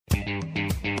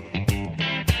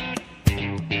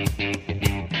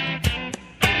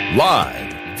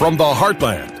Live from the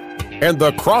heartland and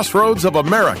the crossroads of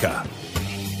America,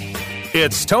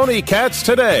 it's Tony Katz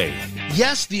Today.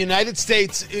 Yes, the United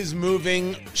States is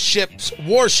moving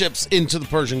warships into the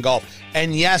Persian Gulf.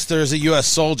 And yes, there's a U.S.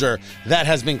 soldier that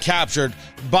has been captured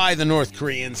by the North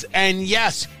Koreans. And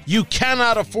yes, you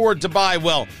cannot afford to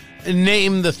buy,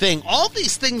 name the thing. All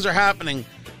these things are happening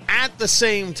at the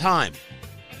same time.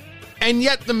 And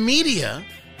yet the media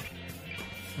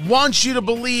wants you to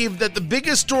believe that the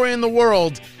biggest story in the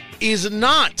world is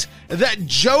not that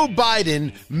Joe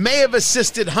Biden may have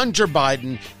assisted Hunter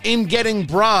Biden in getting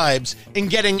bribes, in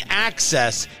getting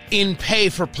access, in pay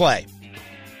for play.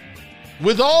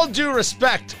 With all due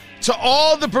respect to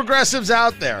all the progressives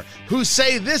out there who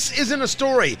say this isn't a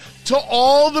story, to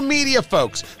all the media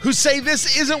folks who say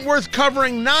this isn't worth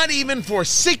covering, not even for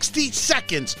 60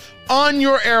 seconds on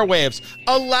your airwaves,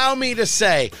 allow me to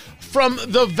say, from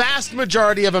the vast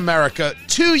majority of America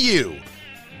to you,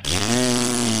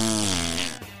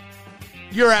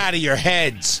 you're out of your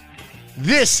heads.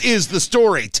 This is the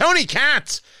story. Tony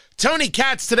Katz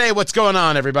Today. What's going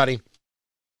on, everybody?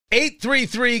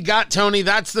 833-GOT-TONY.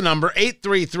 That's the number.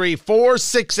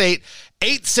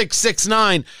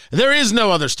 833-468-8669. There is no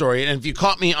other story. And if you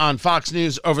caught me on Fox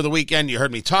News over the weekend, you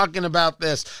heard me talking about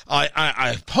this.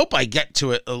 I hope I get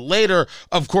to it later.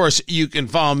 Of course, you can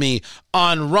follow me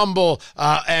on Rumble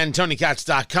and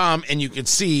TonyKatz.com, and you can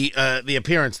see the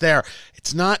appearance there.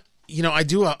 It's not, I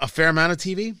do a fair amount of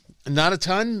TV. Not a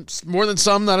ton. More than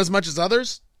some, not as much as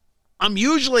others. I'm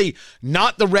usually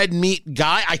not the red meat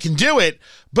guy. I can do it,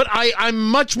 but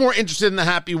I'm much more interested in the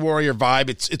happy warrior vibe.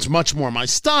 It's much more my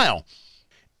style.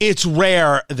 It's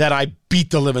rare that I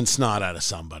beat the living snot out of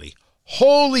somebody.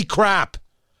 Holy crap.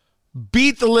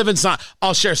 Beat the living snot.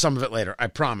 I'll share some of it later, I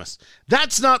promise.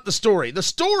 That's not the story. The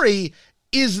story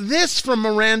is this from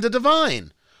Miranda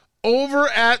Devine over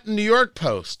at New York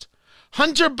Post.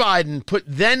 Hunter Biden put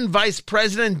then Vice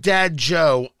President Dad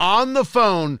Joe on the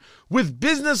phone with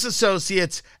business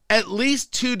associates at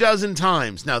least 24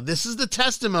 times. Now, this is the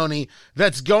testimony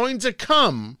that's going to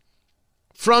come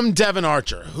from Devon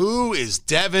Archer. Who is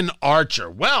Devon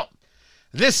Archer? Well,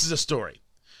 this is a story.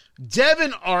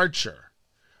 Devon Archer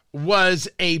was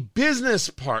a business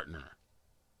partner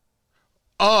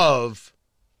was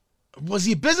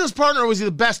he a business partner or was he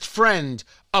the best friend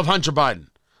of Hunter Biden?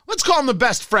 Let's call him the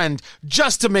best friend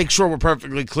just to make sure we're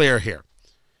perfectly clear here.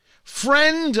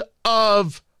 Friend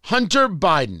of Hunter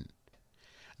Biden.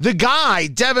 The guy,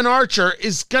 Devon Archer,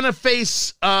 is going to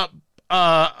face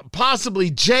possibly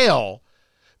jail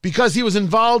because he was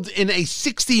involved in a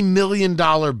 $60 million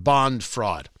bond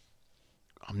fraud.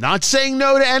 I'm not saying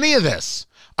no to any of this.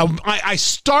 I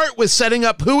start with setting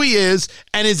up who he is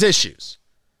and his issues.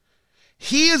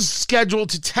 He is scheduled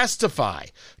to testify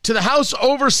to the House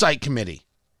Oversight Committee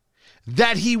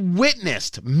that he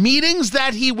witnessed, meetings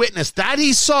that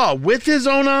he saw with his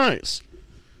own eyes,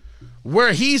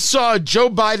 where he saw Joe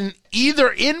Biden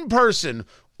either in person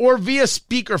or via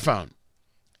speakerphone.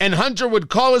 And Hunter would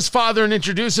call his father and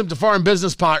introduce him to foreign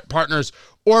business partners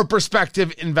or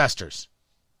prospective investors.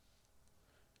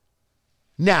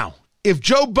 Now, if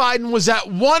Joe Biden was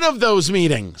at one of those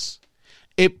meetings,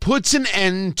 it puts an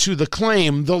end to the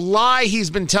claim, the lie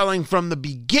he's been telling from the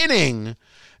beginning,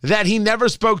 that he never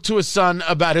spoke to his son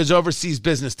about his overseas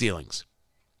business dealings.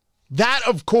 That,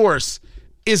 of course,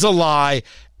 is a lie,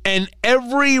 and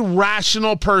every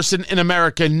rational person in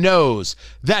America knows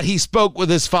that he spoke with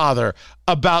his father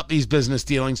about these business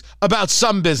dealings, about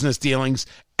some business dealings.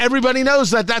 Everybody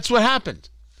knows that that's what happened.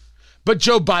 But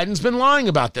Joe Biden's been lying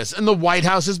about this, and the White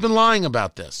House has been lying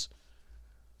about this.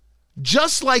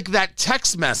 Just like that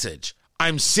text message,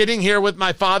 I'm sitting here with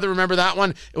my father. Remember that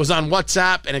one? It was on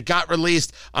WhatsApp and it got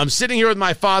released. I'm sitting here with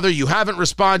my father. You haven't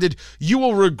responded. You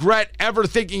will regret ever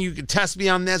thinking you could test me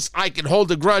on this. I can hold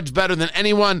a grudge better than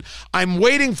anyone. I'm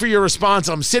waiting for your response.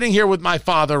 I'm sitting here with my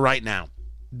father right now.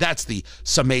 That's the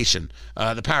summation,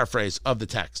 the paraphrase of the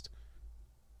text.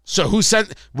 So who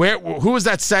was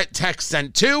that text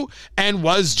sent to? And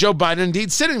was Joe Biden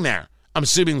indeed sitting there? I'm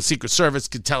assuming the Secret Service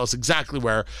could tell us exactly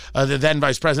where the then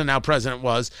Vice President, now President,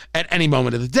 was at any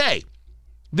moment of the day.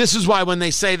 This is why when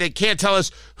they say they can't tell us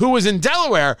who was in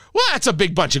Delaware, well, that's a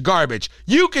big bunch of garbage.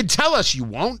 You could tell us, you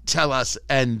won't tell us,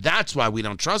 and that's why we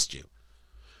don't trust you.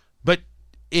 But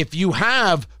if you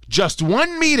have just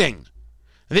one meeting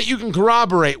that you can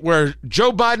corroborate where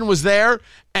Joe Biden was there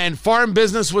and foreign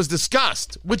business was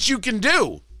discussed, which you can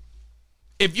do,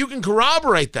 if you can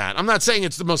corroborate that, I'm not saying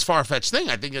it's the most far-fetched thing.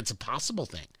 I think it's a possible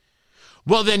thing.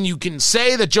 Well, then you can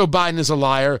say that Joe Biden is a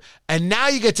liar, and now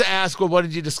you get to ask, well, what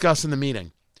did you discuss in the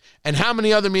meeting? And how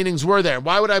many other meetings were there?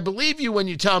 Why would I believe you when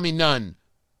you tell me none?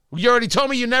 You already told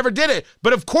me you never did it,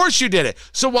 but of course you did it.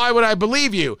 So why would I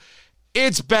believe you?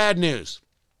 It's bad news.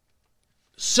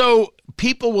 So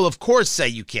people will, of course, say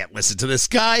you can't listen to this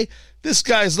guy. This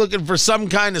guy's looking for some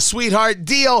kind of sweetheart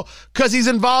deal because he's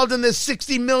involved in this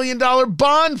 $60 million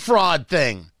bond fraud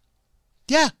thing.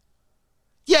 Yeah,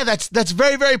 that's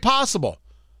very, very possible.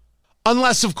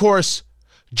 Unless, of course,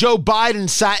 Joe Biden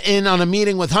sat in on a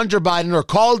meeting with Hunter Biden or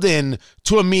called in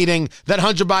to a meeting that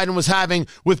Hunter Biden was having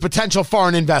with potential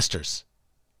foreign investors.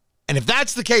 And if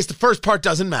that's the case, the first part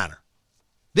doesn't matter.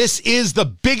 This is the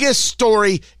biggest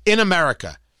story in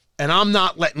America, and I'm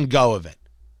not letting go of it.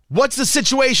 What's the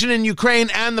situation in Ukraine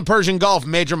and the Persian Gulf?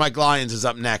 Major Mike Lyons is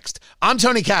up next. I'm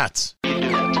Tony Katz.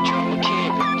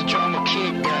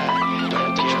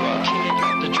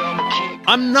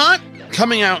 I'm not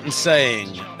coming out and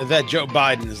saying that Joe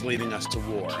Biden is leading us to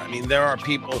war. I mean, there are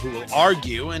people who will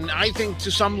argue, and I think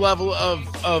to some level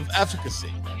of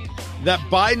efficacy, that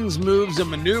Biden's moves and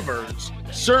maneuvers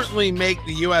certainly make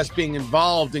the U.S. being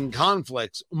involved in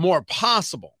conflicts more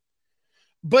possible.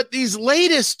 But these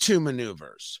latest two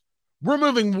maneuvers, we're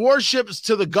moving warships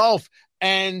to the Gulf,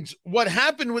 and what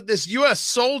happened with this U.S.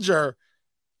 soldier,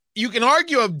 you can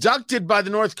argue abducted by the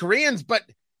North Koreans, but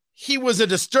he was a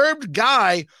disturbed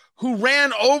guy who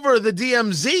ran over the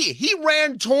DMZ. He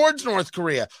ran towards North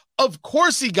Korea. Of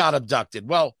course he got abducted.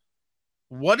 Well,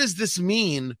 what does this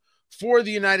mean for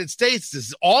the United States?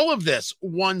 Is all of this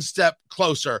one step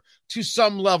closer to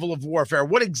some level of warfare?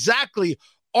 What exactly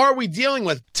are we dealing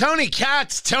with? Tony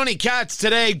Katz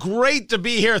today. Great to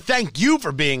be here. Thank you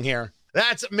for being here.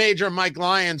 That's Major Mike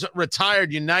Lyons,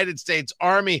 retired United States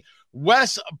Army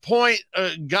West Point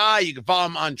guy. You can follow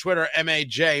him on Twitter,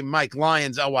 MAJ Mike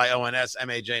Lyons, Lyons,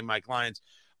 MAJ Mike Lyons.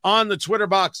 On the Twitter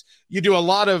box, you do a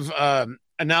lot of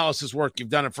analysis work. You've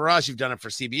done it for us. You've done it for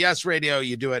CBS Radio.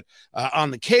 You do it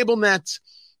on the cable nets.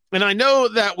 And I know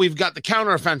that we've got the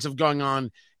counteroffensive going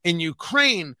on in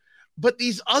Ukraine, but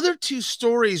these other two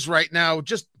stories right now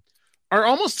just are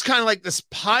almost kind of like this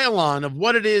pile-on of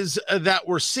what it is that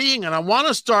we're seeing. And I want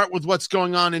to start with what's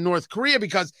going on in North Korea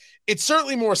because it's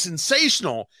certainly more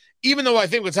sensational, even though I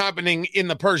think what's happening in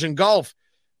the Persian Gulf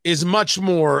is much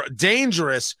more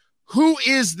dangerous. Who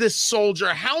is this soldier?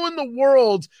 How in the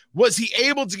world was he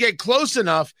able to get close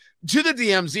enough to the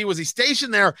DMZ? Was he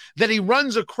stationed there that he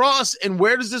runs across? And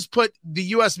where does this put the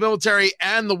U.S. military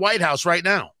and the White House right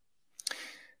now?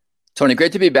 Tony,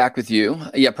 great to be back with you.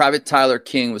 Yeah, Private Tyler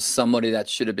King was somebody that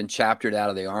should have been chaptered out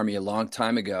of the Army a long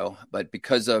time ago. But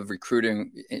because of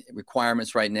recruiting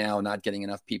requirements right now, not getting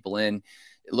enough people in,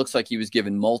 it looks like he was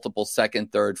given multiple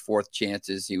second, third, fourth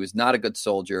chances. He was not a good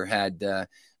soldier, had a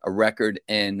record,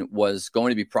 and was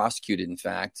going to be prosecuted, in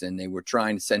fact. And they were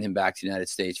trying to send him back to the United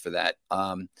States for that.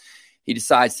 He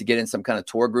decides to get in some kind of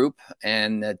tour group,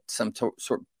 and that some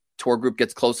tour group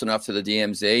gets close enough to the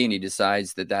DMZ, and he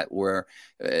decides that were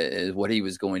what he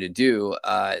was going to do.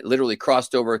 Literally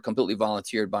crossed over, completely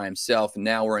volunteered by himself, and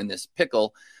now we're in this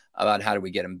pickle about how do we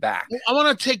get him back. I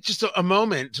want to take just a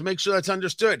moment to make sure that's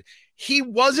understood. He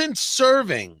wasn't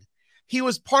serving. He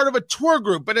was part of a tour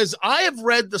group, but as I have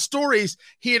read the stories,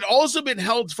 he had also been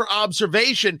held for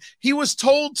observation. He was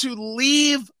told to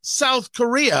leave South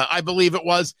Korea, I believe it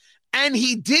was, and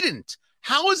he didn't.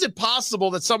 How is it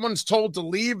possible that someone's told to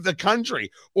leave the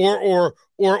country or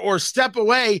step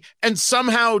away, and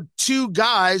somehow two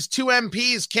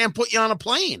MPs can't put you on a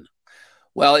plane?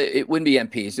 Well, it wouldn't be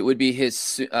MPs. It would be his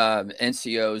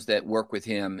NCOs that work with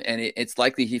him. And it's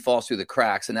likely he falls through the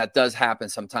cracks. And that does happen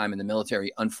sometime in the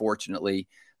military, unfortunately.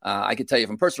 I can tell you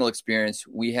from personal experience,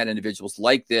 we had individuals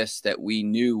like this that we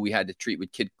knew we had to treat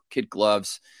with kid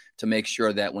gloves to make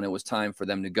sure that when it was time for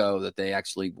them to go, that they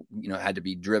actually, had to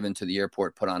be driven to the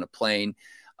airport, put on a plane.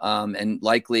 And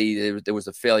likely there was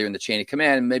a failure in the chain of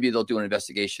command. And maybe they'll do an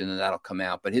investigation and that'll come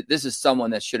out. But this is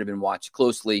someone that should have been watched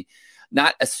closely,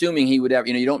 not assuming he would ever,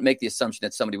 you don't make the assumption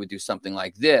that somebody would do something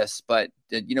like this. But,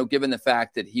 given the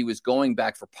fact that he was going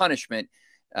back for punishment,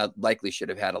 likely should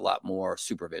have had a lot more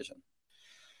supervision.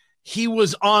 He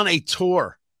was on a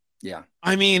tour. Yeah.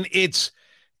 I mean, it's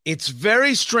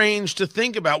very strange to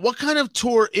think about. What kind of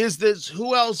tour is this?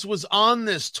 Who else was on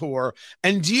this tour?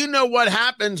 And do you know what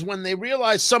happens when they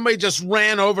realize somebody just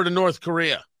ran over to North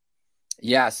Korea?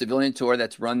 Yeah, civilian tour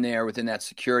that's run there within that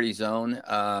security zone.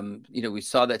 We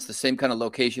saw that's the same kind of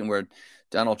location where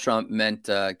Donald Trump met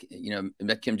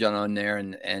Kim Jong-un there,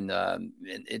 and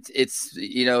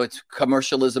it's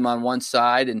commercialism on one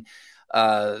side, and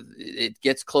it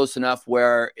gets close enough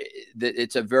where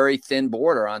it's a very thin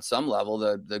border on some level.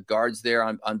 The guards there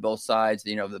on both sides,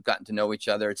 they've gotten to know each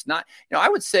other. It's not, I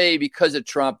would say because of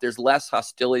Trump, there's less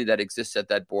hostility that exists at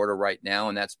that border right now.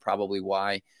 And that's probably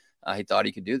why he thought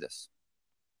he could do this.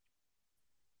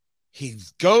 He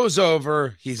goes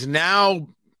over. He's now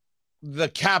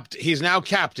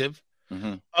captive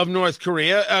of North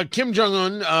Korea. Kim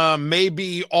Jong-un may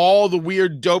be all the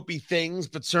weird, dopey things,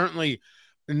 but certainly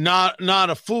not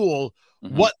a fool.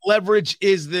 What leverage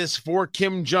is this for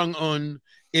Kim Jong-un?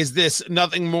 Is this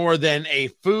nothing more than a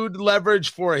food leverage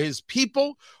for his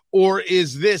people, or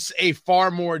is this a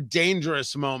far more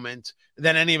dangerous moment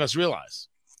than any of us realize?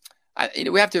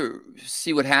 We have to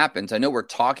see what happens. I know we're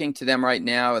talking to them right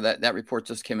now. That report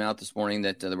just came out this morning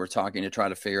that we're talking to try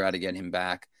to figure out how to get him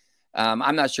back.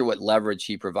 I'm not sure what leverage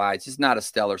he provides. He's not a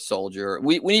stellar soldier.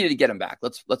 We needed to get him back.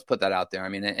 Let's put that out there. I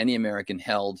mean, any American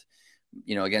held,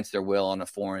 against their will in a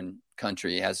foreign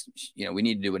country has, we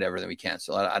need to do whatever that we can.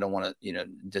 So I don't want to,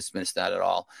 dismiss that at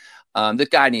all. The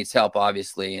guy needs help,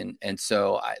 obviously. And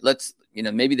so let's,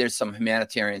 maybe there's some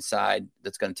humanitarian side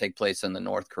that's going to take place in the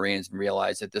North Koreans and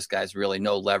realize that this guy's really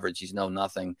no leverage. He's no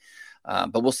nothing.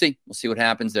 But we'll see. We'll see what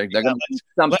happens. They're going to do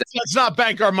something. Let's not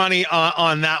bank our money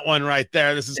on that one right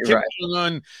there. This is Kim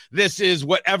Jong-un. This is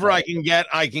whatever I can get,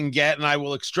 and I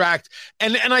will extract.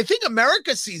 And I think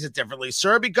America sees it differently,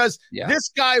 sir, because this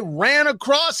guy ran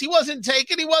across. He wasn't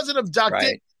taken. He wasn't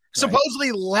abducted.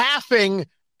 Supposedly laughing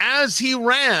as he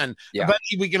ran. But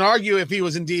we can argue if he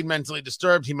was indeed mentally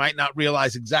disturbed, he might not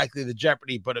realize exactly the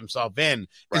jeopardy he put himself in.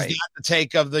 Is that the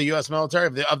take of the U.S.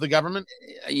 military, of the government?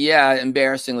 Yeah,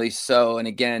 embarrassingly so. And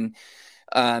again,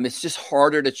 it's just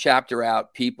harder to chapter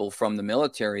out people from the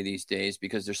military these days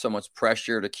because there's so much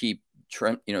pressure to keep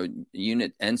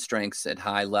unit end strengths at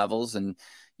high levels, and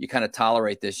you kind of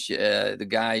tolerate this. The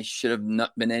guy should have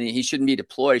not been he shouldn't be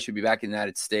deployed. He should be back in the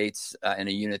United States in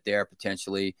a unit there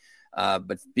potentially.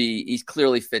 But he's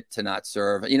clearly fit to not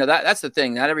serve. That's the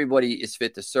thing. Not everybody is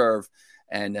fit to serve.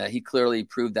 And he clearly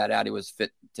proved that out. He was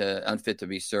unfit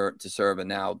to serve. And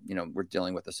now, we're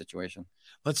dealing with the situation.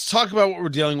 Let's talk about what we're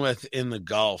dealing with in the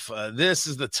Gulf. This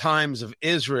is the Times of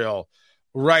Israel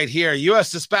right here. U.S.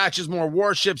 dispatches more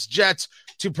warships, jets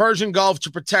to Persian Gulf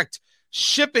to protect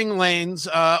shipping lanes.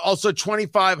 Also,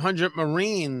 2,500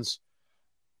 Marines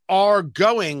are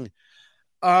going.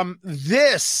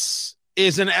 This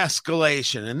is an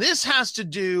escalation, and this has to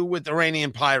do with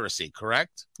Iranian piracy,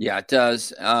 correct? Yeah, it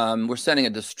does. We're sending a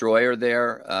destroyer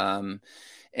there and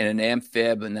an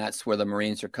amphib, and that's where the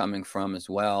Marines are coming from as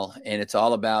well. And it's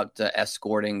all about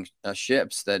escorting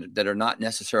ships that are not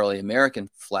necessarily American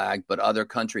flagged, but other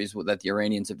countries that the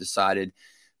Iranians have decided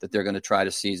that they're going to try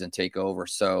to seize and take over.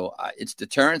 So it's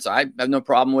deterrence. I have no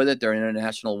problem with it. They're in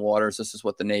international waters. This is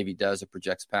what the Navy does. It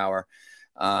projects power.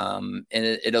 And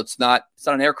it's not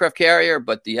an aircraft carrier,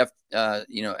 but the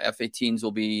F-18s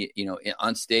will be,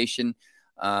 on station.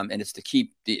 And it's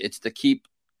to keep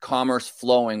commerce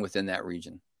flowing within that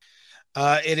region.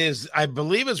 It is, I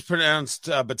believe it's pronounced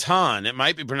Bataan. It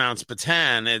might be pronounced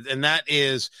Bataan. And that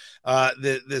is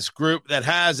this group that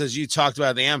has, as you talked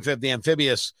about, the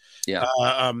amphibious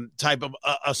type of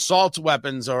assault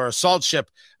weapons or assault ship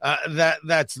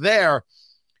that's there.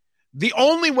 The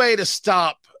only way to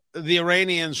stop the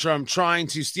Iranians from trying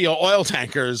to steal oil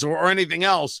tankers or anything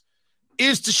else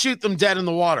is to shoot them dead in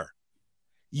the water.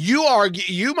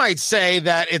 You might say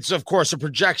that it's, of course, a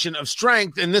projection of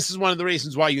strength. And this is one of the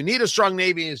reasons why you need a strong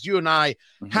Navy, as you and I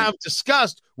have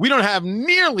discussed. We don't have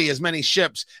nearly as many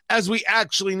ships as we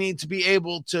actually need to be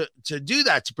able to do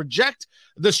that, to project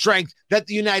the strength that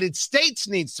the United States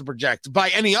needs to project. By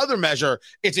any other measure,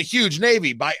 it's a huge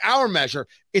Navy. By our measure,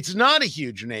 it's not a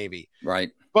huge Navy.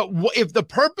 Right. But if the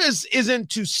purpose isn't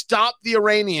to stop the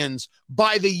Iranians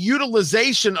by the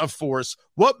utilization of force,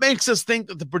 what makes us think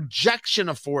that the projection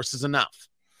of force is enough?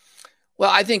 Well,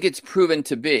 I think it's proven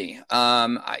to be.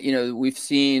 We've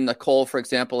seen Nicole, for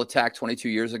example, attacked 22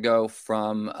 years ago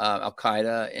from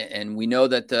Al-Qaeda. And we know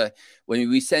that when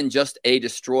we send just a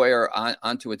destroyer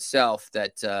onto itself,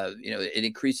 that, it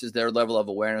increases their level of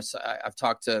awareness. I've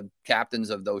talked to captains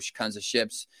of those kinds of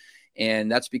ships,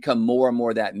 and that's become more and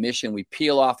more that mission. We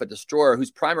peel off a destroyer whose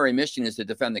primary mission is to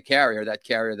defend the carrier, that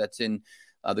carrier that's in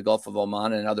the Gulf of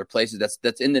Oman and other places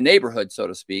that's in the neighborhood, so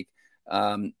to speak.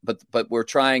 But we're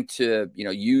trying to,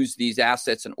 use these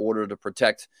assets in order to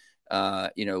protect,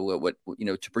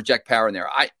 to project power in there.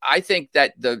 I think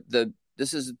that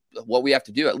this is what we have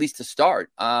to do, at least to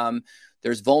start.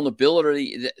 There's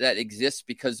vulnerability that exists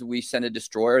because we send a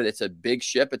destroyer. It's a big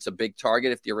ship. It's a big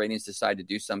target. If the Iranians decide to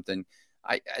do something,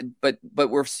 but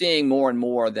we're seeing more and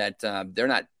more that they're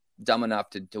not dumb enough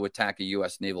to attack a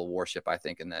U.S. naval warship, I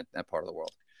think, in that part of the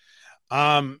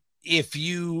world. If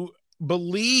you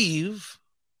believe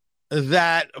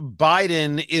that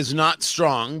Biden is not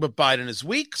strong, but Biden is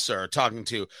weak, sir, talking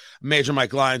to Major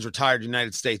Mike Lyons, retired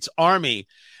United States Army,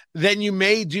 then you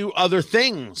may do other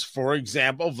things. For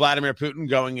example, Vladimir Putin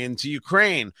going into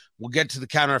Ukraine. We'll get to the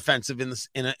counteroffensive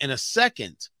in a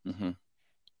second. Mm-hmm.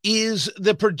 Is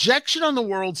the projection on the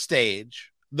world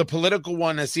stage, the political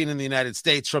one as seen in the United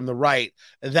States from the right,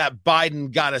 that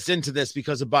Biden got us into this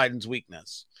because of Biden's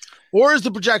weakness? Or is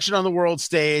the projection on the world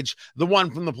stage the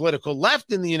one from the political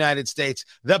left in the United States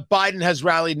that Biden has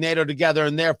rallied NATO together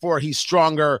and therefore he's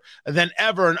stronger than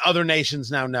ever and other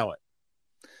nations now know it?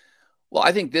 Well,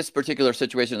 I think this particular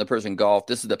situation in the Persian Gulf,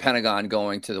 this is the Pentagon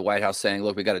going to the White House saying,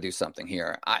 look, we got to do something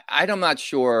here. I'm not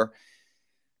sure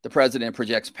the president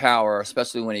projects power,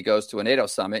 especially when he goes to a NATO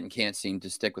summit and can't seem to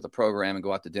stick with the program and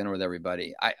go out to dinner with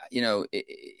everybody.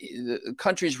 The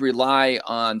countries rely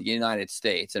on the United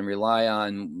States and rely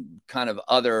on kind of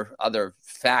other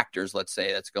factors, let's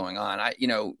say, that's going on.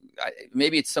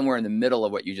 Maybe it's somewhere in the middle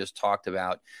of what you just talked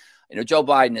about. Joe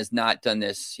Biden has not done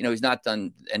this. He's not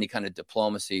done any kind of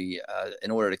diplomacy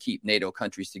in order to keep NATO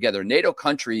countries together. NATO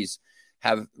countries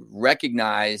have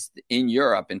recognized in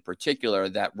Europe in particular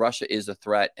that Russia is a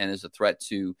threat and is a threat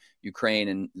to Ukraine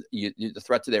and the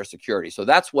threat to their security. So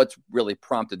that's what's really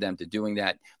prompted them to doing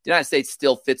that. The United States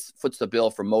still foots the bill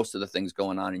for most of the things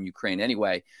going on in Ukraine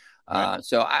anyway. Right.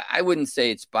 So I wouldn't say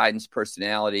it's Biden's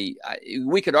personality.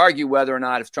 We could argue whether or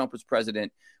not if Trump was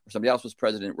president or somebody else was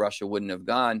president, Russia wouldn't have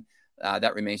gone.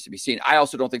 That remains to be seen. I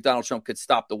also don't think Donald Trump could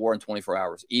stop the war in 24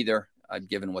 hours either,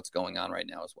 given what's going on right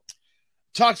now as well.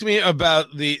 Talk to me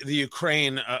about the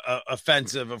Ukraine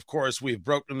offensive. Of course, we've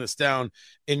broken this down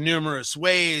in numerous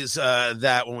ways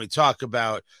that when we talk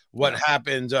about what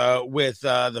happened with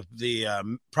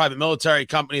the private military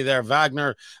company there,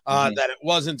 Wagner, that it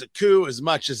wasn't a coup as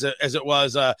much as it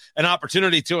was an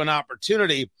opportunity to an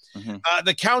opportunity. Mm-hmm.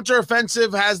 The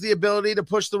counteroffensive has the ability to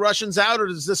push the Russians out, or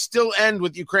does this still end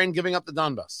with Ukraine giving up the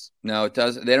Donbas? No, it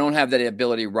does. They don't have that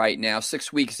ability right now.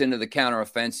 6 weeks into the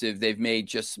counteroffensive, they've made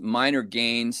just minor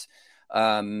gains.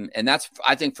 And that's,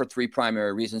 I think, for three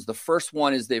primary reasons. The first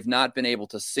one is they've not been able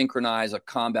to synchronize a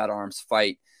combat arms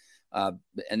fight.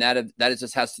 And that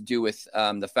just has to do with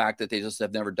the fact that they just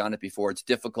have never done it before. It's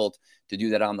difficult to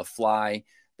do that on the fly.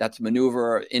 That's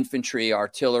maneuver, infantry,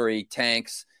 artillery,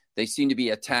 tanks. They seem to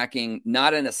be attacking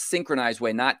not in a synchronized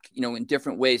way, not in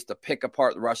different ways to pick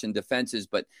apart the Russian defenses,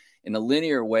 but in a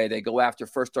linear way. They go after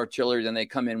first artillery, then they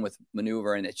come in with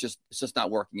maneuver, and it's just not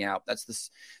working out. That's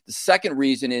the second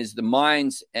reason is the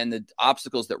mines and the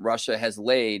obstacles that Russia has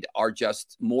laid are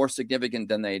just more significant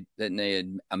than they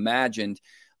had imagined.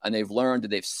 And they've learned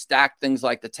that they've stacked things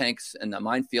like the tanks and the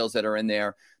minefields that are in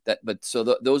there.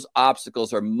 Those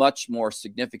obstacles are much more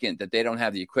significant that they don't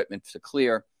have the equipment to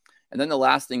clear. And then the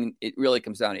last thing, it really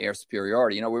comes down to air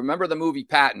superiority. Remember the movie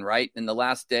Patton, right? In the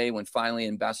last day when finally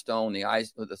in Bastogne,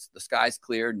 the skies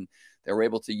cleared and they were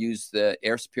able to use the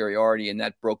air superiority, and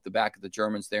that broke the back of the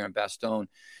Germans there in Bastogne.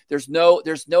 There's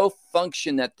no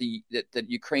function that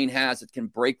Ukraine has that can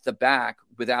break the back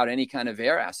without any kind of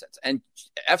air assets. And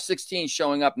F-16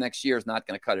 showing up next year is not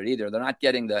going to cut it either. They're not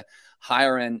getting the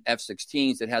higher end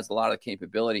F-16s that has a lot of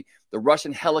capability. The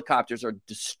Russian helicopters are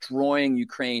destroying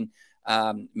Ukraine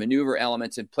maneuver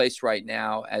elements in place right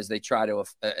now as they try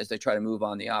to move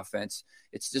on the offense.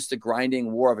 It's just a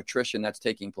grinding war of attrition that's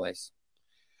taking place.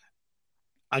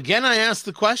 Again, I ask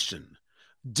the question,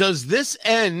 does this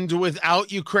end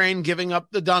without Ukraine giving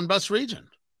up the Donbas region?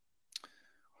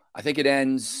 I think it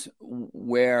ends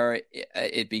where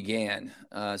it began,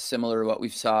 similar to what we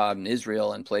saw in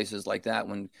Israel and places like that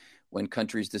when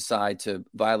countries decide to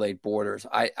violate borders.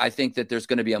 I think that there's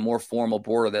going to be a more formal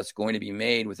border that's going to be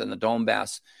made within the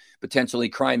Donbass, potentially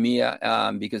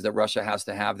Crimea, because Russia has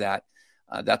to have that.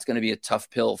 That's going to be a tough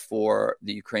pill for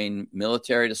the Ukraine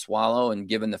military to swallow, and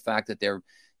given the fact that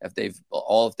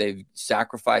they've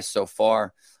sacrificed so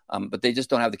far, but they just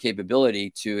don't have the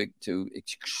capability to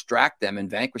extract them and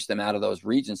vanquish them out of those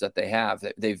regions that they have.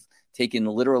 They've taken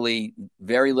literally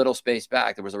very little space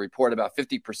back. There was a report about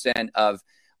 50% of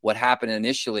what happened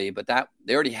initially, but that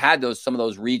they already had some of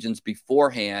those regions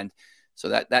beforehand. So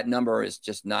that number is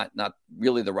just not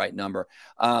really the right number.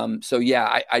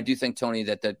 I do think, Tony,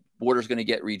 that the border is going to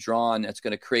get redrawn. That's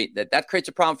going to create creates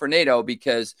a problem for NATO,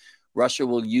 because Russia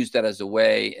will use that as a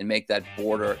way and make that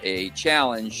border a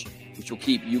challenge, which will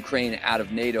keep Ukraine out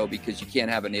of NATO, because you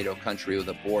can't have a NATO country with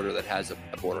a border that has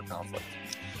a border conflict.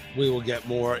 We will get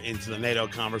more into the NATO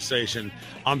conversation,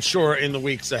 I'm sure, in the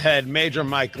weeks ahead. Major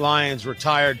Mike Lyons,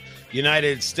 retired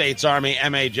United States Army,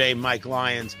 MAJ Mike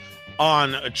Lyons,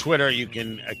 on Twitter. You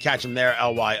can catch him there,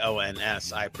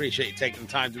 Lyons. I appreciate you taking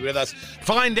the time to be with us.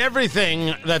 Find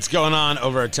everything that's going on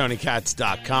over at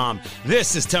TonyKatz.com.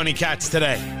 This is Tony Katz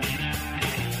Today.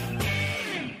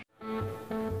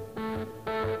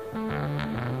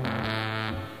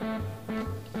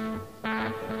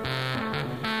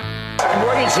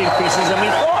 mortgage increases than we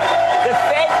thought. The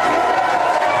Fed.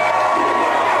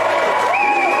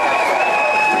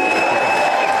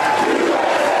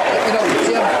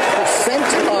 Jim, percent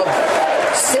of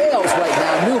sales right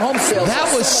now, new home sales.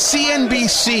 That was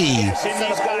CNBC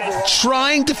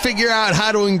trying to figure out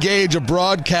how to engage a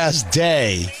broadcast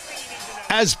day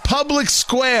as Public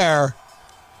Square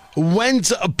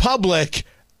went public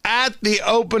at the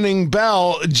opening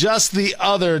bell just the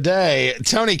other day.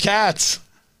 Tony Katz.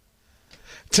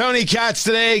 Tony Katz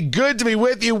today. Good to be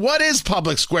with you. What is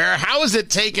Public Square? How has it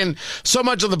taken so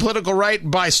much of the political right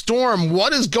by storm?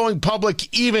 What does going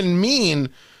public even mean?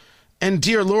 And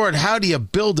dear Lord, how do you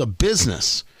build a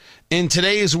business in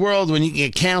today's world when you can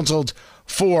get canceled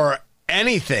for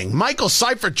anything? Michael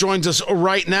Seifert joins us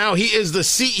right now. He is the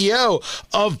CEO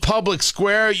of Public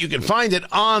Square. You can find it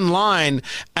online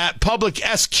at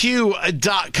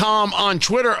publicsq.com, on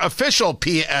Twitter, official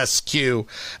PSQ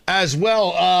as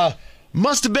well.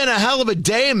 Must have been a hell of a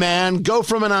day, man. Go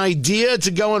from an idea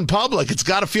to going public. It's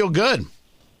got to feel good.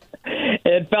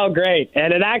 It felt great,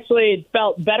 and it actually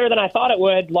felt better than I thought it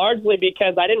would, largely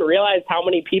because I didn't realize how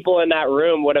many people in that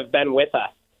room would have been with us.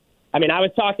 I mean, I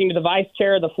was talking to the vice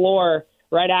chair of the floor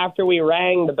right after we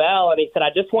rang the bell, and he said,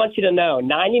 I just want you to know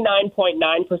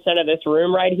 99.9% of this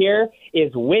room right here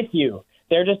is with you.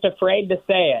 They're just afraid to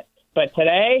say it. But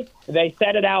today, they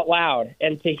said it out loud,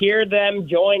 and to hear them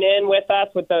join in with us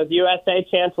with those USA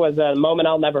chants was a moment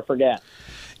I'll never forget.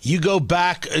 You go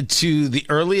back to the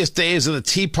earliest days of the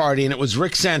Tea Party, and it was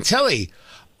Rick Santelli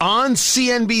on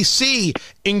CNBC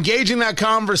engaging that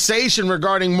conversation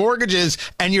regarding mortgages,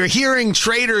 and you're hearing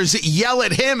traders yell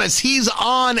at him as he's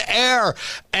on air,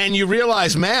 and you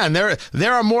realize, man,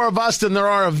 there are more of us than there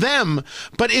are of them.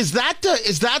 But is that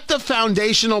the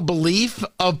foundational belief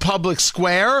of Public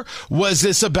Square? Was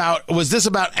this about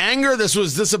anger?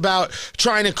 Was this about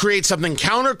trying to create something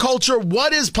counterculture?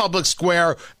 What is Public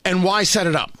Square, and why set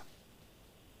it up?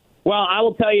 Well, I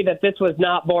will tell you that this was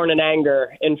not born in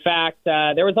anger. In fact,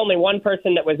 there was only one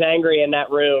person that was angry in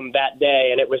that room that day,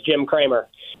 and it was Jim Cramer.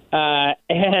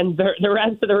 And the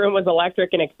rest of the room was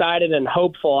electric and excited and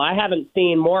hopeful. I haven't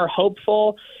seen more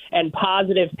hopeful and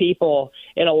positive people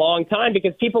in a long time,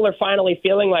 because people are finally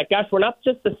feeling like, gosh, we're not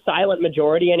just the silent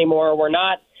majority anymore. We're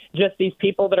not just these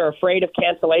people that are afraid of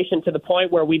cancellation to the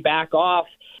point where we back off.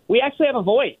 We actually have a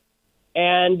voice.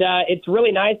 And it's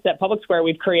really nice that Public Square,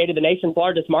 we've created the nation's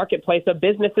largest marketplace of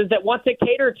businesses that want to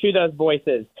cater to those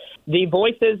voices, the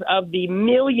voices of the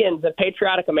millions of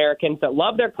patriotic Americans that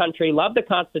love their country, love the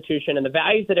Constitution, and the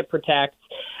values that it protects.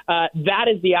 That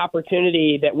is the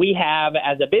opportunity that we have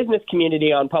as a business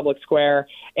community on Public Square.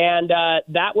 And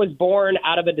that was born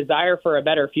out of a desire for a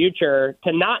better future,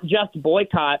 to not just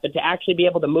boycott, but to actually be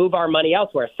able to move our money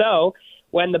elsewhere. So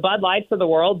when the Bud Lights of the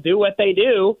world do what they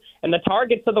do and the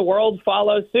Targets of the world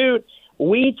follow suit,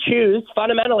 we choose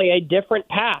fundamentally a different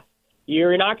path.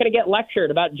 You're not going to get lectured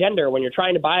about gender when you're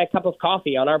trying to buy a cup of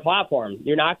coffee on our platform.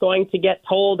 You're not going to get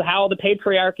told how the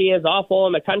patriarchy is awful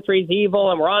and the country's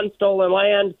evil and we're on stolen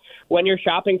land when you're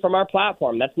shopping from our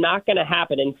platform. That's not going to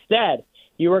happen. Instead,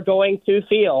 you are going to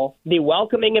feel the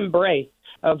welcoming embrace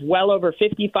of well over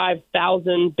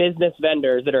 55,000 business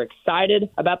vendors that are excited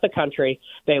about the country.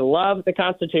 They love the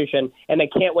Constitution, and they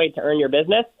can't wait to earn your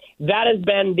business. That has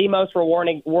been the most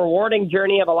rewarding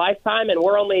journey of a lifetime, and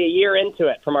we're only a year into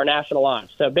it from our national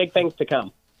launch. So big things to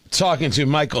come. Talking to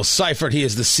Michael Seifert. He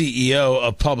is the CEO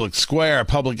of Public Square,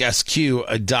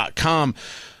 publicsq.com.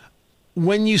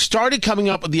 When you started coming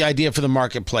up with the idea for the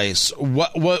marketplace,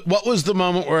 what was the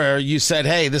moment where you said,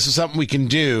 hey, this is something we can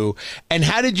do? And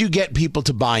how did you get people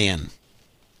to buy in?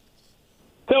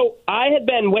 So I had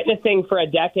been witnessing for a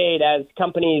decade as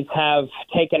companies have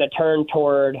taken a turn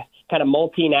toward kind of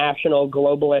multinational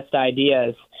globalist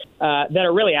ideas that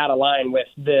are really out of line with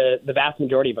the vast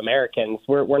majority of Americans.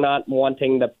 We're not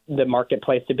wanting the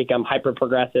marketplace to become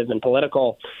hyper-progressive and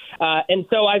political. And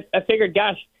so I figured,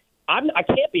 gosh, I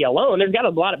can't be alone. There's got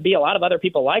to be a lot of other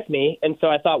people like me. And so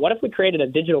I thought, what if we created a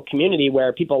digital community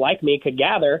where people like me could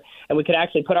gather and we could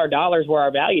actually put our dollars where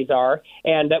our values are,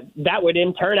 and that would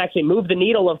in turn actually move the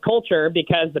needle of culture,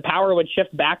 because the power would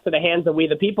shift back to the hands of we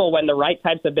the people when the right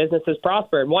types of businesses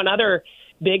prospered. One other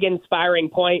big inspiring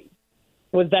point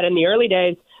was that in the early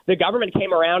days, the government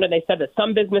came around and they said that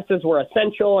some businesses were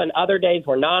essential and other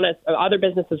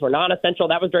businesses were non-essential.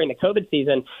 That was during the COVID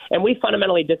season. And we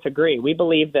fundamentally disagree. We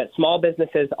believe that small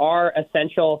businesses are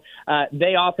essential.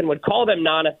 They often would call them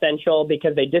non-essential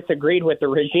because they disagreed with the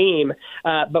regime.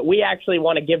 But we actually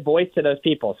want to give voice to those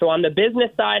people. So on the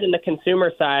business side and the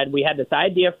consumer side, we had this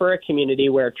idea for a community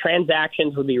where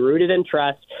transactions would be rooted in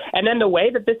trust And then the way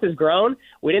that this has grown,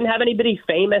 we didn't have anybody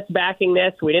famous backing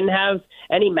this. We didn't have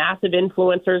any massive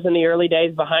influencers in the early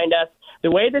days behind us.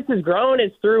 The way this has grown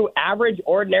is through average,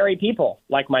 ordinary people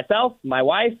like myself, my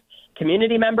wife,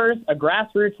 community members, a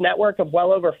grassroots network of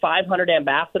well over 500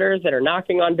 ambassadors that are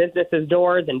knocking on businesses'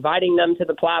 doors, inviting them to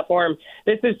the platform.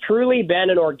 This has truly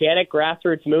been an organic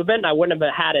grassroots movement. I wouldn't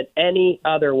have had it any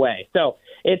other way. So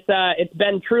it's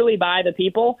been truly by the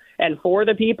people and for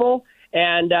the people,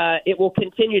 and it will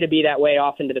continue to be that way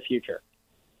off into the future.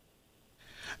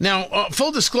 Now,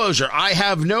 full disclosure, I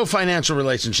have no financial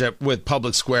relationship with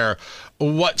Public Square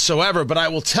whatsoever, but I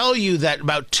will tell you that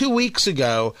about 2 weeks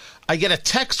ago, I get a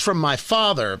text from my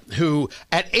father who,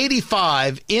 at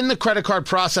 85, in the credit card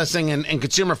processing and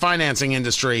consumer financing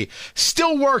industry,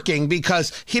 still working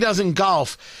because he doesn't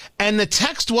golf. And the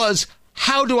text was,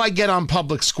 how do I get on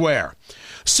Public Square?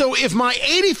 So if my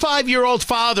 85-year-old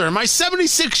father and my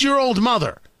 76-year-old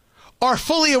mother are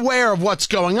fully aware of what's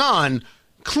going on,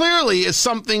 clearly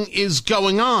something is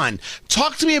going on.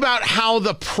 Talk to me about how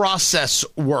the process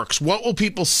works. What will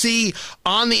people see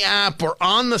on the app or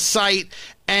on the site?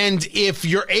 And if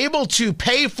you're able to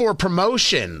pay for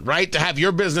promotion, right, to have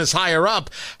your business higher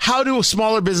up, how do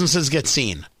smaller businesses get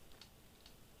seen?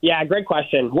 Yeah, great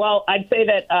question. Well, I'd say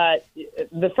that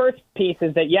the first piece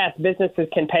is that, yes, businesses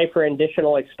can pay for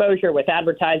additional exposure with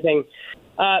advertising.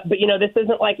 But, this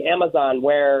isn't like Amazon,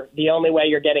 where the only way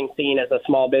you're getting seen as a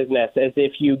small business is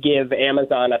if you give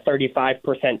Amazon a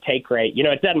 35% take rate.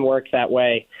 It doesn't work that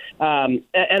way. And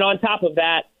on top of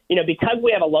that, because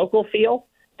we have a local feel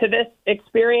to this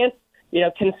experience,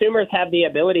 consumers have the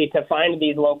ability to find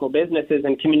these local businesses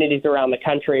and communities around the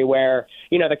country where,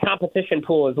 the competition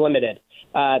pool is limited.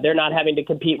 They're not having to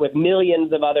compete with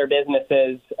millions of other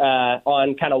businesses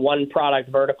on kind of one product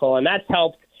vertical. And that's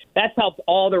helped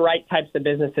all the right types of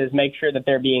businesses make sure that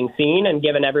they're being seen and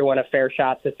given everyone a fair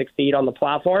shot to succeed on the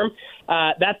platform.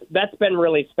 That's been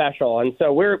really special. And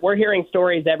so we're hearing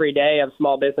stories every day of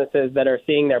small businesses that are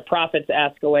seeing their profits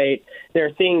escalate.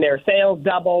 They're seeing their sales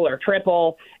double or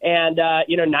triple. And,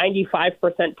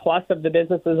 95% plus of the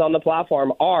businesses on the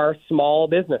platform are small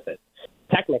businesses,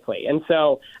 technically. And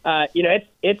so,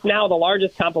 it's now the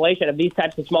largest compilation of these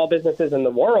types of small businesses in the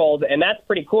world. And that's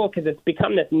pretty cool because it's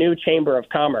become this new chamber of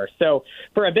commerce. So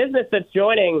for a business that's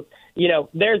joining,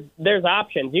 there's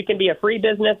options. You can be a free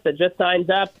business that just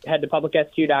signs up, head to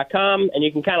publicsq.com, and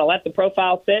you can kind of let the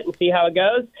profile sit and see how it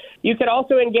goes. You can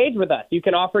also engage with us. You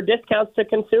can offer discounts to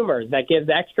consumers. That gives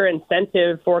extra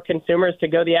incentive for consumers to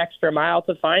go the extra mile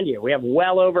to find you. We have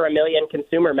well over 1 million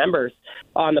consumer members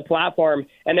on the platform,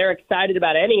 and they're excited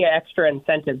about any extra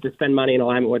incentive to spend money in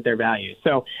alignment with their values.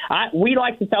 So we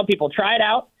like to tell people, try it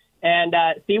out and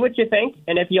see what you think.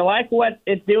 And if you like what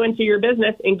it's doing to your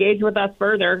business, engage with us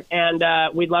further, and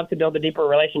we'd love to build a deeper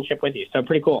relationship with you. So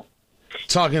pretty cool.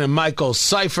 Talking to Michael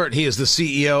Seifert. He is the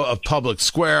CEO of Public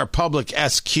Square.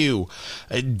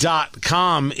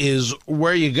 PublicSQ.com is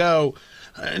where you go.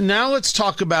 Now let's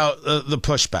talk about the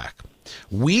pushback.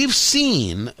 We've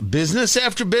seen business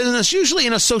after business, usually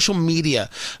in a social media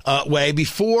way,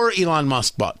 before Elon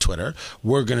Musk bought Twitter.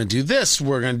 We're going to do this,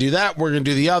 we're going to do that, we're going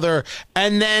to do the other.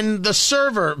 And then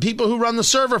people who run the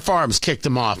server farms kicked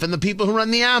him off, and the people who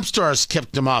run the app stores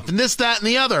kicked him off, and this, that, and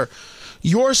the other.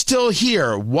 You're still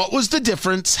here. What was the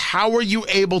difference? How were you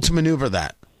able to maneuver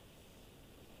that?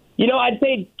 I'd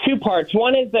say two parts.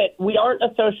 One is that we aren't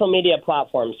a social media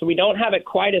platform, so we don't have it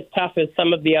quite as tough as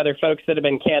some of the other folks that have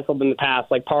been canceled in the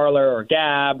past, like Parler or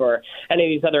Gab or any of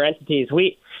these other entities.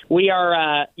 We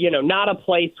are, not a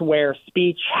place where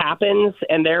speech happens,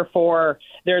 and therefore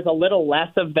there's a little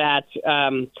less of that,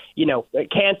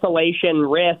 cancellation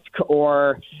risk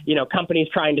or, companies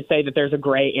trying to say that there's a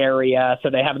gray area so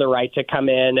they have the right to come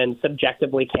in and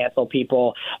subjectively cancel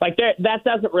people. Like that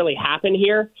doesn't really happen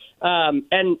here.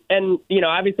 And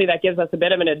obviously that gives us a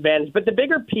bit of an advantage. But the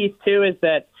bigger piece, too, is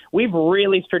that we've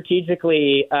really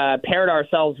strategically paired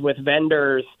ourselves with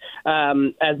vendors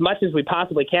as much as we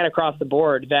possibly can across the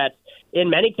board that in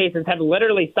many cases have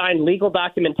literally signed legal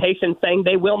documentation saying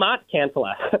they will not cancel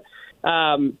us.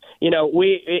 I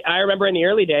remember in the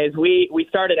early days, we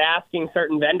started asking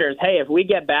certain vendors, hey, if we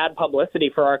get bad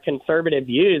publicity for our conservative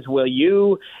views, will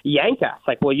you yank us?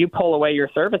 Like, will you pull away your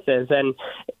services? And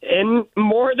in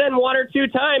more than one or two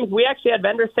times, we actually had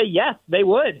vendors say, yes, they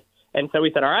would. And so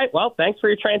we said, all right, well, thanks for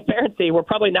your transparency. We're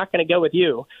probably not going to go with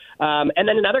you. And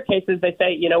then in other cases, they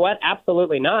say, you know what?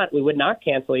 Absolutely not. We would not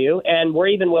cancel you. And we're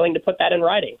even willing to put that in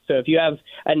writing. So if you have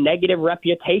a negative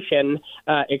reputation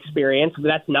experience,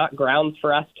 that's not grounds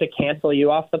for us to cancel you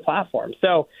off the platform.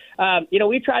 So,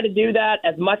 we try to do that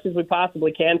as much as we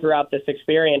possibly can throughout this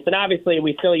experience. And obviously,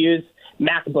 we still use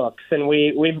MacBooks, and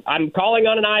I'm calling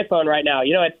on an iPhone right now.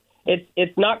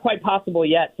 It's not quite possible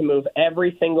yet to move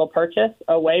every single purchase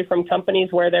away from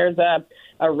companies where there's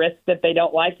a risk that they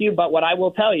don't like you. But what I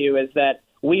will tell you is that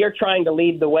we are trying to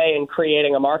lead the way in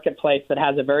creating a marketplace that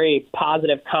has a very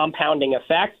positive compounding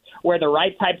effect where the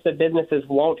right types of businesses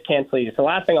won't cancel you. So the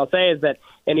last thing I'll say is that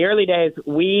in the early days,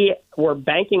 we were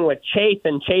banking with Chase,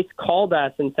 and Chase called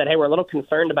us and said, hey, we're a little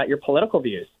concerned about your political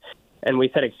views. And we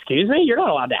said, excuse me, you're not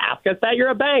allowed to ask us that. You're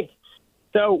a bank.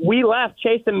 So we left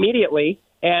Chase immediately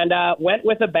and went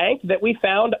with a bank that we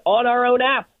found on our own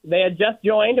app. They had just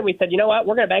joined, and we said, you know what,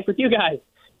 we're going to bank with you guys.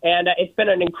 And it's been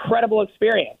an incredible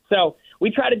experience. So we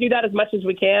try to do that as much as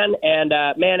we can, and,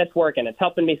 man, it's working. It's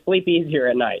helping me sleep easier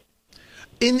at night.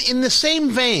 In the same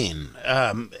vein,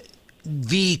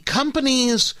 the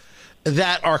companies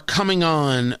that are coming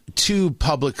on to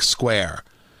Public Square,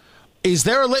 is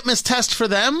there a litmus test for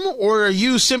them, or are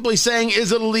you simply saying,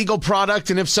 is it a legal product,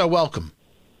 and if so, welcome?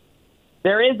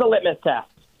 There is a litmus test.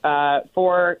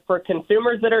 For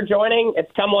consumers that are joining,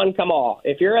 it's come one, come all.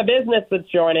 If you're a business that's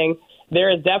joining, there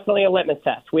is definitely a litmus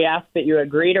test. We ask that you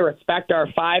agree to respect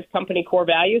our 5 company core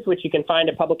values, which you can find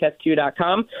at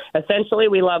publicsq.com. Essentially,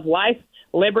 we love life,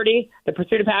 liberty, the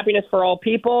pursuit of happiness for all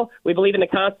people. We believe in the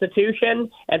Constitution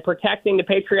and protecting the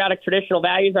patriotic traditional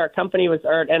values our company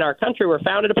and our country were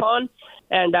founded upon.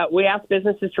 And we ask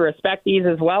businesses to respect these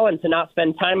as well and to not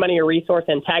spend time, money, or resource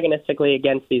antagonistically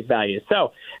against these values.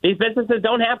 So these businesses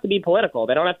don't have to be political.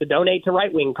 They don't have to donate to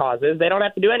right-wing causes. They don't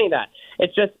have to do any of that.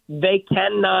 It's just they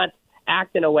cannot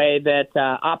act in a way that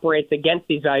operates against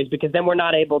these values, because then we're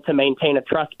not able to maintain a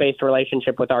trust-based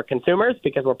relationship with our consumers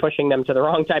because we're pushing them to the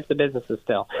wrong types of businesses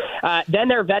still. Then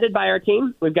they're vetted by our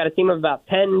team. We've got a team of about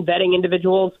 10 vetting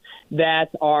individuals that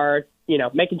are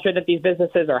making sure that these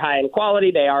businesses are high in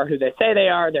quality. They are who they say they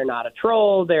are. They're not a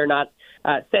troll. They're not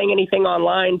saying anything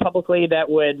online publicly that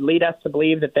would lead us to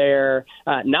believe that they're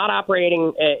not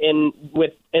operating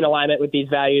in alignment with these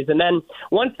values. And then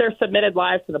once they're submitted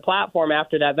live to the platform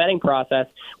after that vetting process,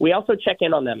 we also check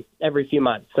in on them every few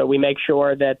months. So we make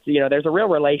sure that, there's a real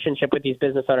relationship with these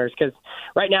business owners, because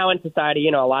right now in society,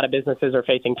 a lot of businesses are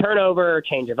facing turnover,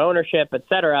 change of ownership, et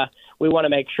cetera. We want to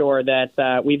make sure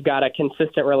that we've got a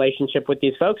consistent relationship with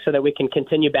these folks so that we can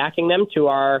continue backing them to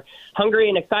our hungry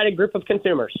and excited group of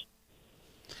consumers.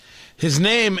 His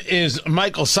name is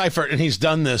Michael Seifert, and he's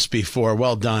done this before.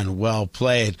 Well done. Well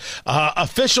played.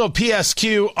 Official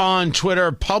PSQ on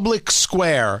Twitter. Public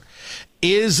Square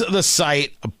is the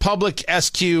site, publicsq.com.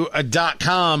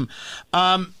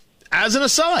 As an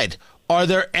aside, are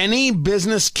there any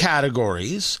business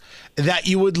categories that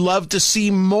you would love to see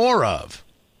more of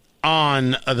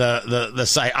on the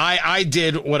site? I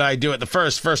did what I do at the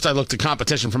first I looked at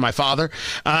competition for my father,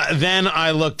 then I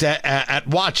looked at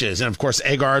watches, and of course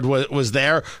Agard was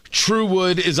there.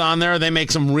 Truewood is on there. They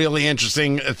make some really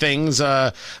interesting things,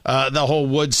 the whole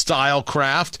wood style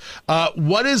craft.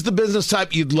 What is the business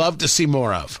type you'd love to see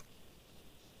more of?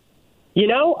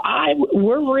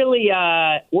 We're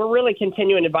really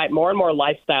continuing to invite more and more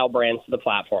lifestyle brands to the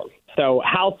platform. So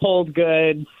household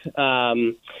goods,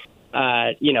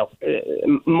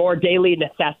 more daily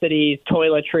necessities,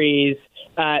 toiletries.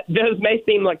 Those may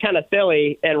seem like kind of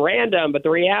silly and random, but the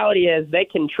reality is they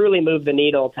can truly move the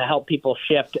needle to help people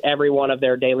shift every one of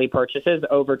their daily purchases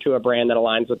over to a brand that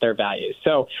aligns with their values.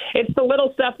 So it's the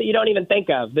little stuff that you don't even think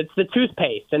of. It's the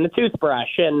toothpaste and the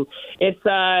toothbrush. And it's,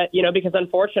 because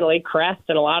unfortunately Crest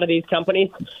and a lot of these companies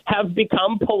have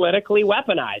become politically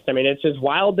weaponized. I mean, it's just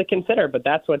wild to consider, but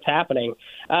that's what's happening.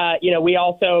 We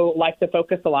also like to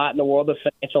focus a lot in the world of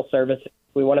financial services.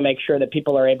 We want to make sure that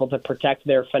people are able to protect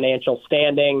their financial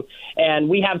standing. And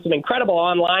we have some incredible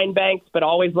online banks, but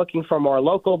always looking for more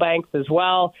local banks as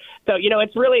well. So,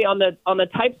 it's really on the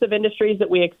types of industries that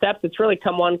we accept. It's really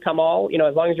come one, come all.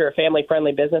 As long as you're a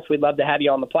family-friendly business, we'd love to have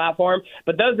you on the platform.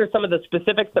 But those are some of the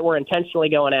specifics that we're intentionally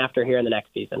going after here in the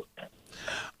next season.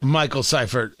 Michael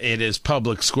Seifert, it is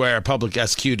Public Square,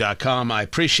 publicsq.com. I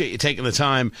appreciate you taking the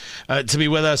time to be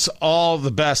with us. All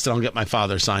the best, and I'll get my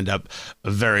father signed up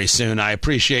very soon. I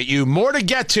appreciate you. More to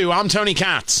get to. I'm Tony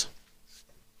Katz.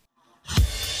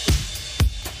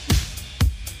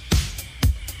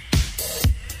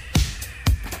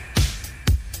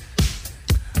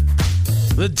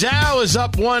 The Dow is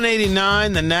up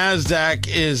 189. The NASDAQ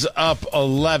is up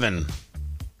 11.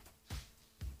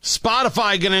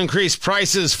 Spotify going to increase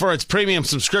prices for its premium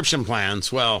subscription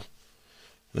plans. Well,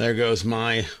 there goes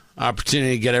my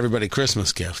opportunity to get everybody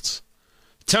Christmas gifts.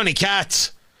 Tony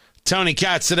Katz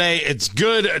today. It's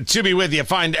good to be with you.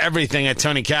 Find everything at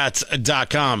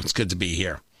TonyKatz.com. It's good to be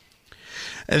here.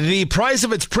 The price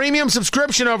of its premium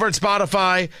subscription over at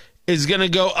Spotify is going to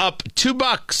go up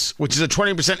 $2, which is a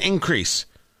 20% increase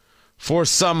for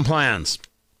some plans.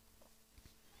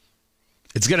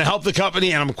 It's going to help the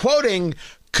company, and I'm quoting,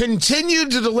 continue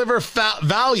to deliver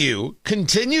value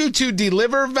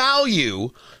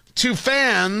to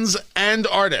fans and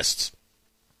artists.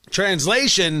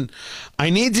 Translation, I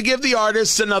need to give the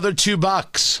artists another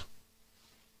 $2.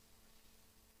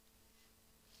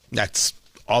 That's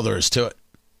all there is to it.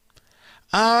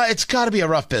 It's got to be a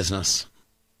rough business.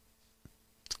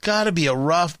 It's got to be a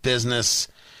rough business.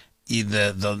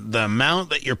 The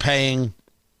amount that you're paying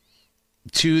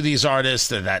to these artists,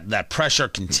 that pressure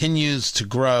continues to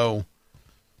grow.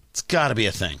 It's got to be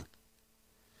a thing.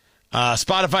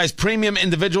 Spotify's premium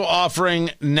individual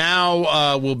offering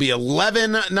now will be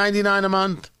 $11.99 a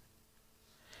month.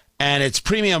 And its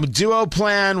premium duo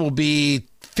plan will be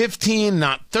 $15,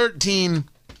 not $13.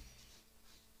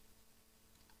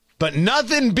 But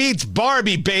nothing beats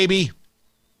Barbie, baby.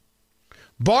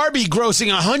 Barbie grossing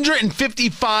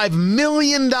 $155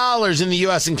 million in the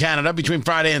U.S. and Canada between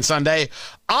Friday and Sunday.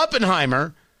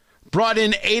 Oppenheimer brought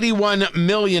in $81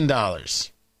 million.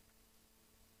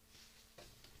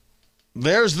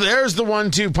 There's the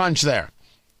 1-2 punch there.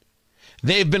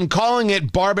 They've been calling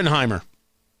it Barbenheimer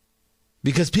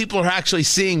because people are actually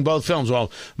seeing both films.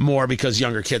 Well, more because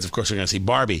younger kids, of course, are going to see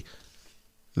Barbie.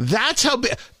 That's how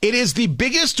big it is. The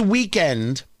biggest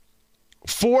weekend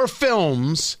for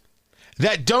films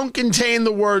that don't contain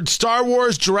the word Star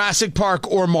Wars, Jurassic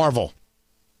Park, or Marvel.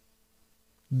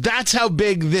 That's how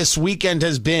big this weekend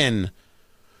has been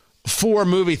for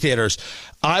movie theaters.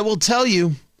 I will tell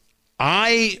you,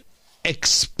 I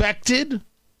expected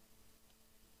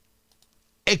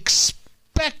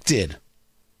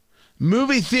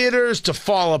movie theaters to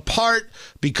fall apart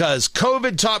because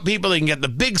COVID taught people they can get the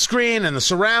big screen and the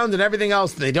surround and everything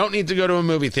else. They don't need to go to a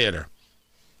movie theater.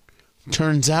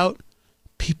 Turns out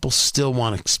people still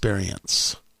want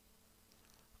experience.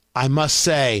 I must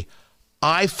say,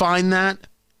 I find that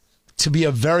to be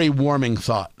a very warming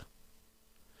thought.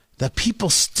 That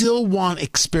people still want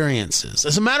experiences.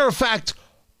 As a matter of fact,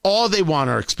 all they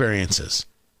want are experiences.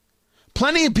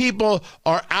 Plenty of people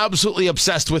are absolutely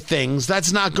obsessed with things.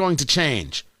 That's not going to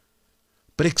change.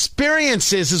 But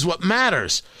experiences is what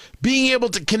matters. Being able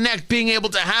to connect, being able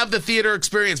to have the theater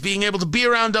experience, being able to be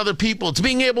around other people, to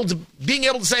being able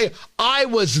to say, I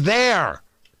was there.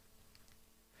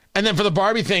 And then for the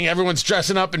Barbie thing, everyone's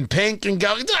dressing up in pink and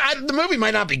going, the movie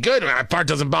might not be good. That part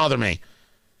doesn't bother me.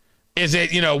 Is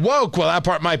it, woke? Well, that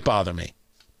part might bother me.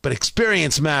 But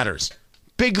experience matters.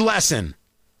 Big lesson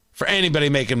for anybody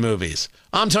making movies.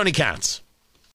 I'm Tony Katz.